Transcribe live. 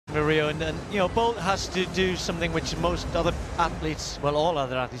Rio, and you know, Bolt has to do something which most other athletes, well, all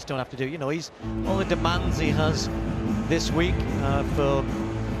other athletes don't have to do. You know, he's all the demands he has this week for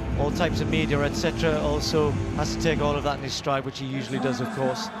all types of media, etc. Also has to take all of that in his stride, which he usually does, of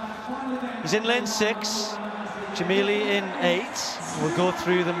course. He's in lane 6, Jamili in 8. We'll go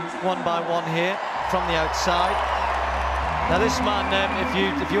through them one by one here from the outside. Now this man,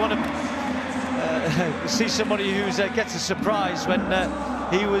 if you want to see somebody who gets a surprise, when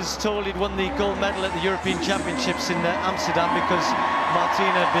he was told he'd won the gold medal at the European Championships in Amsterdam because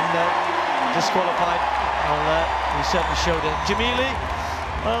Martina had been disqualified. Well, he certainly showed it. Jamili,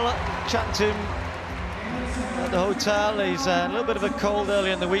 well, chatting to him at the hotel. He's a little bit of a cold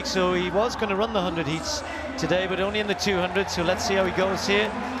earlier in the week, so he was going to run the 100 heats today, but only in the 200, so let's see how he goes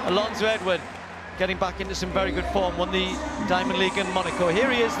here. Alonso Edward getting back into some very good form, won the Diamond League in Monaco. Here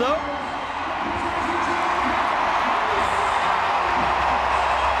he is, though.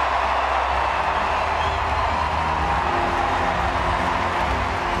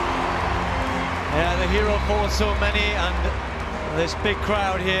 Yeah, the hero for so many, and this big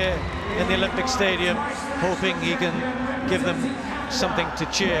crowd here in the Olympic Stadium, hoping he can give them something to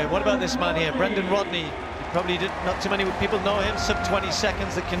cheer. What about this man here, Brendan Rodney? Probably not too many people know him. Sub 20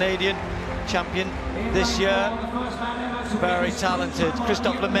 seconds, the Canadian champion this year. Very talented.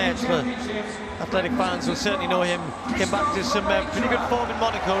 Christophe Lemaitre, athletic fans will certainly know him. Came back to some pretty good form in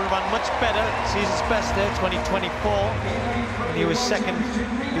Monaco, ran much better, season's best there, 2024. And he was second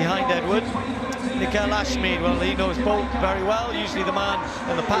behind Edward. Mikael Ashmead, well, he knows Bolt very well, usually the man,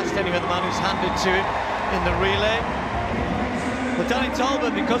 in the past anyway, the man who's handed to him in the relay. But Danny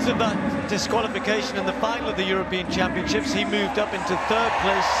Talbot, because of that disqualification in the final of the European Championships, he moved up into 3rd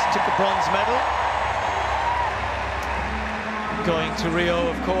place, took a bronze medal. Going to Rio,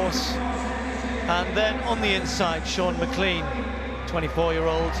 of course. And then on the inside, Sean McLean,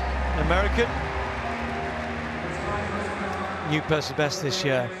 24-year-old American. New personal best this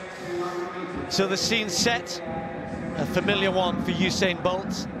year. So the scene's set, a familiar one for Usain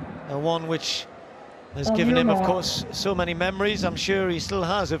Bolt, one which has given him, of course, so many memories. I'm sure he still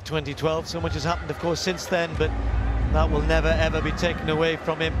has of 2012. So much has happened, of course, since then, but that will never, ever be taken away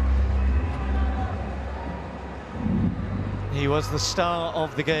from him. He was the star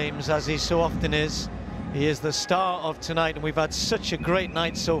of the games, as he so often is. He is the star of tonight, and we've had such a great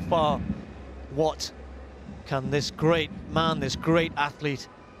night so far. What can this great man, this great athlete,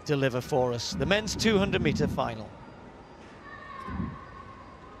 deliver for us? The men's 200-meter final.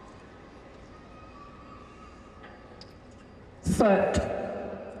 Set.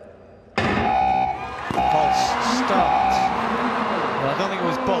 False start. Well, I don't think it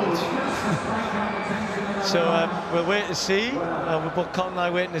was Bolt. So we'll wait to see. We're Colin and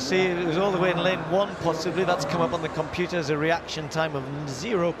I waiting to see. It was all the way in lane 1, possibly. That's come up on the computer as a reaction time of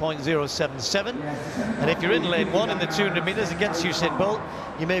 0.077. And if you're in lane 1 in the 200 meters against Usain Bolt,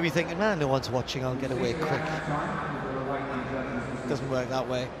 you may be thinking, man, no one's watching, I'll get away quick. It doesn't work that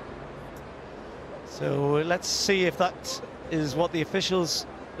way. So let's see if that is what the officials,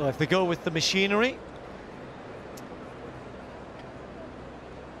 or if they go with the machinery.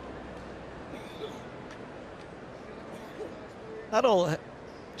 That all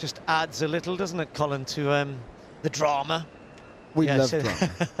just adds a little, doesn't it, Colin, to the drama? We love drama.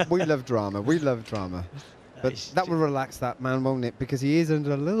 We love drama. We love drama. But that will relax that man, won't it? Because he is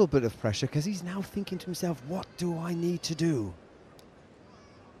under a little bit of pressure, because he's now thinking to himself, what do I need to do?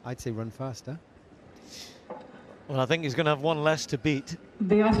 I'd say run faster. Well, I think he's going to have one less to beat.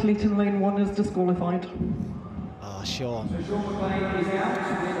 The athlete in lane 1 is disqualified. Ah, sure.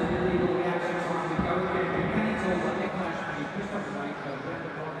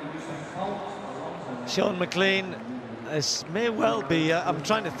 Sean McLean, this may well be, I'm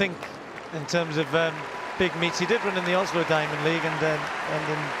trying to think in terms of big meets. He did run in the Oslo Diamond League and in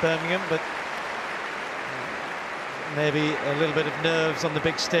Birmingham, but maybe a little bit of nerves on the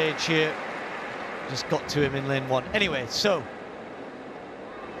big stage here just got to him in lane 1. Anyway, so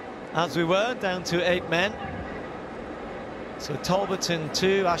as we were, down to 8 men. So Talbot in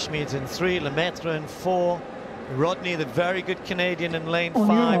 2, Ashmead in 3, Lemaitre in 4, Rodney, the very good Canadian, in lane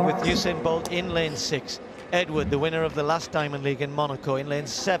 5, with Usain Bolt in lane 6. Edward, the winner of the last Diamond League in Monaco, in lane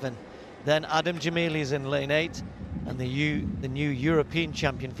 7. Then Adam Jamili is in lane 8, and the new European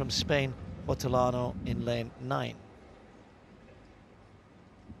champion from Spain, Hortolano, in lane 9.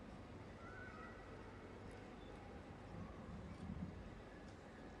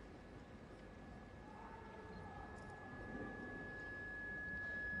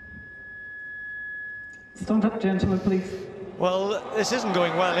 Stand up, gentlemen, please. Well, this isn't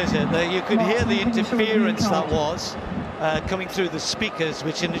going well, is it? You could hear the interference that was. coming through the speakers,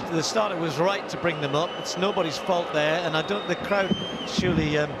 which in the start it was right to bring them up. It's nobody's fault there, and I don't. The crowd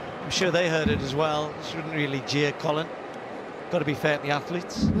surely, I'm sure they heard it as well. Shouldn't really jeer, Colin. Got to be fair to the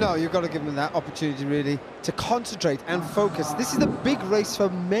athletes. No, you've got to give them that opportunity really to concentrate and focus. This is a big race for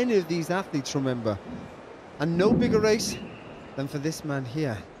many of these athletes, remember, and no bigger race than for this man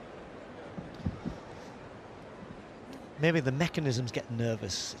here. Maybe the mechanism's getting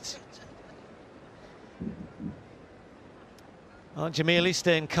nervous. Jamili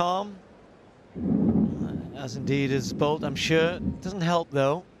staying calm, as indeed is Bolt, I'm sure. Doesn't help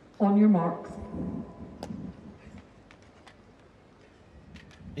though. On your marks.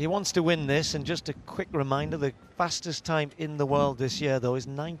 He wants to win this, and just a quick reminder, the fastest time in the world this year though is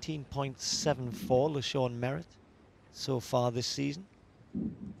 19.74, LaShawn Merritt, so far this season.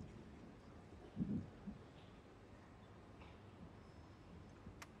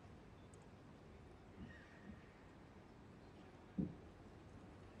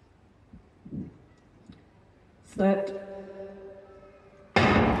 Set.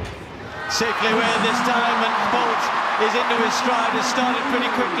 Safely away this time, and Bolt is into his stride. Has started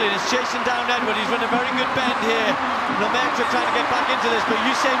pretty quickly and is chasing down Edward. He's run a very good bend here. Lemaitre trying to get back into this, but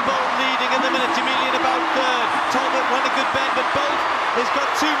Usain Bolt leading in the minute. Jamili in about third. Talbot won a good bend, but Bolt has got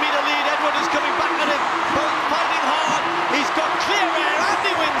 2-meter lead. Edward is coming back at him. Bolt fighting hard. He's got clear air and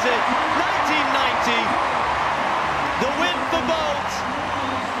he wins it. 1990. The win for Bolt.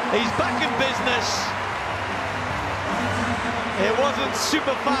 He's back in business. It wasn't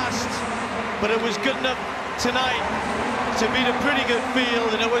super fast, but it was good enough tonight to beat a pretty good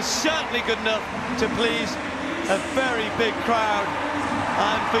field, and it was certainly good enough to please a very big crowd.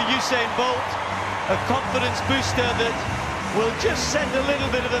 And for Usain Bolt, a confidence booster that will just send a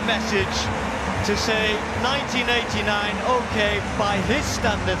little bit of a message to say 1989, okay, by his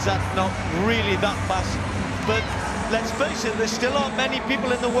standards that's not really that fast, but let's face it, there still aren't many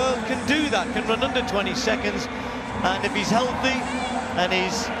people in the world can do that, can run under 20 seconds. And if he's healthy, and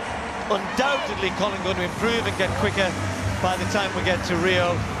he's undoubtedly, Colin, going to improve and get quicker by the time we get to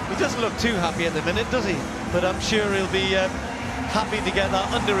Rio. He doesn't look too happy at the minute, does he? But I'm sure he'll be happy to get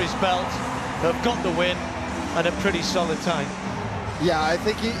that under his belt. They've got the win and a pretty solid time. Yeah, I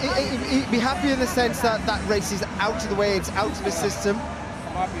think he'd be happy in the sense that that race is out of the way, it's out of the system.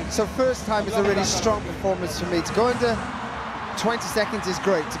 So first time is a really strong performance for me. To go under 20 seconds is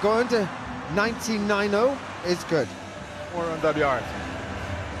great. To go under 19.90 is good. 400 yards.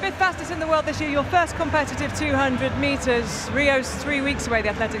 Fifth fastest in the world this year, your first competitive 200 meters. Rio's 3 weeks away, the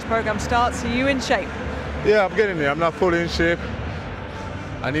athletics program starts. Are you in shape? Yeah, I'm getting there. I'm not fully in shape.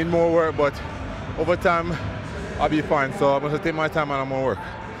 I need more work, but over time, I'll be fine. So I'm going to take my time and I'm going to work.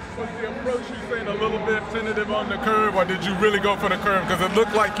 Was the approach you saying a little bit tentative on the curve, or did you really go for the curve? Because it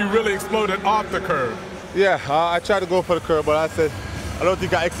looked like you really exploded off the curve. Yeah, I tried to go for the curve, but I said I don't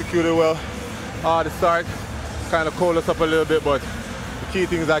think I executed well. The start kind of cooled us up a little bit, but the key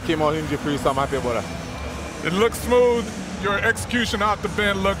thing is I came out injury-free, so I'm happy about that. It looked smooth. Your execution off the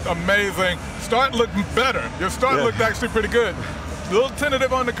bend looked amazing. Start looked better. Your start looked actually pretty good. A little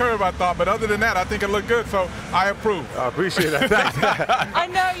tentative on the curve, I thought, but other than that, I think it looked good, so I approve. I appreciate that. Thanks. I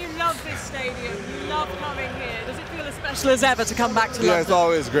know you love this stadium. You love coming here. Does it feel as special as ever to come back to London? Yeah, it's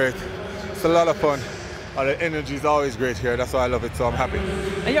always great. It's a lot of fun. The energy is always great here. That's why I love it, so I'm happy.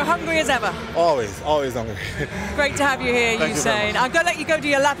 And you're hungry as ever? Always hungry. Great to have you here, Thank Usain. I'm going to let you go do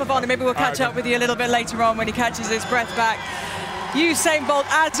your lap of honour. Maybe we'll catch up with you a little bit later on when he catches his breath back. Usain Bolt,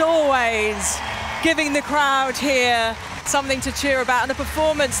 as always, giving the crowd here something to cheer about, and a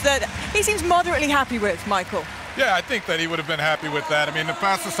performance that he seems moderately happy with, Michael. Yeah, I think that he would have been happy with that. I mean, the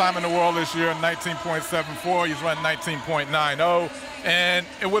fastest time in the world this year, 19.74. He's run 19.90. And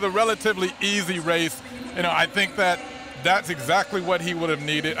with a relatively easy race, you know, I think that that's exactly what he would have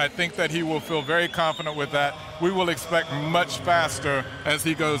needed. I think that he will feel very confident with that. We will expect much faster as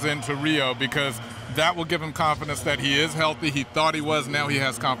he goes into Rio, because that will give him confidence that he is healthy. He thought he was. Now he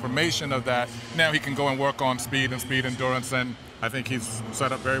has confirmation of that. Now he can go and work on speed and speed endurance, and I think he's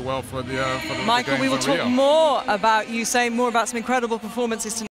set up very well for the Michael, we will talk more about Usain, more about some incredible performances tonight.